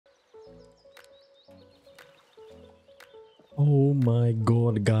Oh my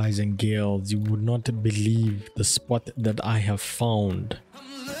god, guys and girls, you would not believe the spot that I have found.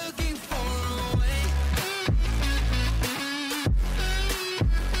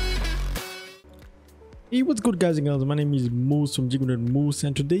 Hey, what's good, guys and girls? My name is Moose from Moose,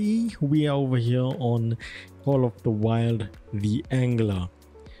 and today we are over here on Call of the Wild, the Angler.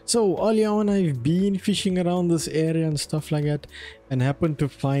 So earlier on, I've been fishing around this area and stuff like that, and happened to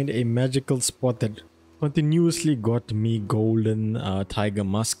find a magical spot that continuously got me golden tiger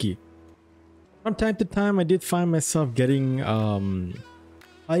muskie. From time to time, I did find myself getting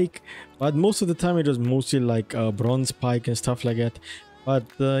pike, but most of the time it was mostly like bronze pike and stuff like that. But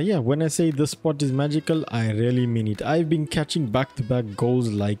yeah, when I say this spot is magical, I really mean it. I've been catching back-to-back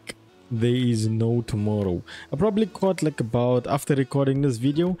golds like there is no tomorrow. I probably caught like about, after recording this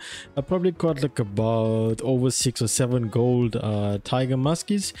video, I probably caught like about over 6 or 7 gold tiger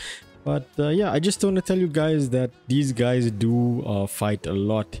muskies. But yeah, I just want to tell you guys that these guys do fight a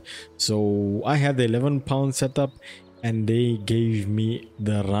lot. So I had the 11-pound setup and they gave me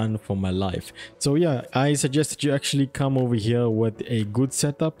the run for my life. So yeah, I suggest that you actually come over here with a good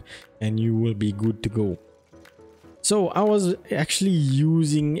setup and you will be good to go. So I was actually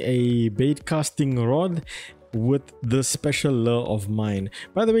using a bait casting rod with this special lure of mine.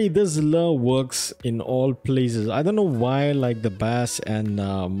 By the way, this lure works in all places. I don't know why like the bass and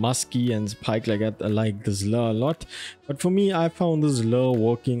muskie and pike like that like this lure a lot, but for me, I found this lure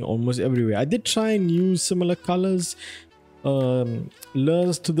working almost everywhere. I did try and use similar colors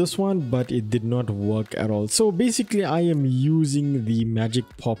lures to this one, but it did not work at all. So basically, I am using the magic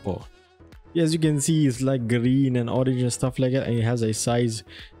popper. As you can see, it's like green and orange and stuff like that, and it has a size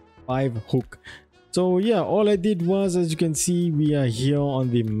 5 hook. So yeah, all I did was, as you can see, we are here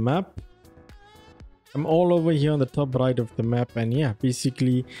on the map. I'm all over here on the top right of the map, and yeah,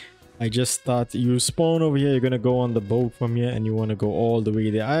 basically I just start, you spawn over here, you're gonna go on the boat from here and you want to go all the way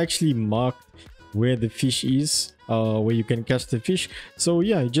there. I actually marked where the fish is, where you can catch the fish. So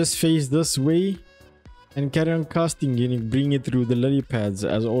yeah, just face this way and carry on casting and bring it through the lily pads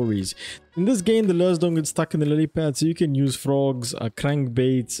as always. In this game, the lures don't get stuck in the lily pads, so you can use frogs,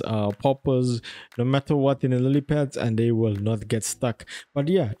 crankbaits, poppers, no matter what in the lily pads, and they will not get stuck. But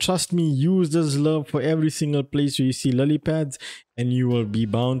yeah, trust me, use this lure for every single place where you see lily pads and you will be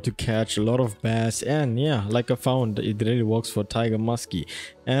bound to catch a lot of bass. And yeah, like I found, it really works for tiger muskie,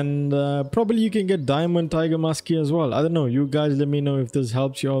 and probably you can get diamond tiger muskie as well. I don't know, you guys let me know if this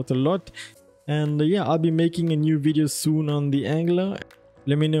helps you out a lot. And yeah, I'll be making a new video soon on the angler.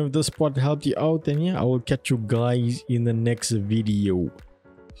 Let me know if this spot helped you out, and yeah, I will catch you guys in the next video.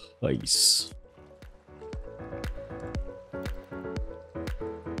 Peace.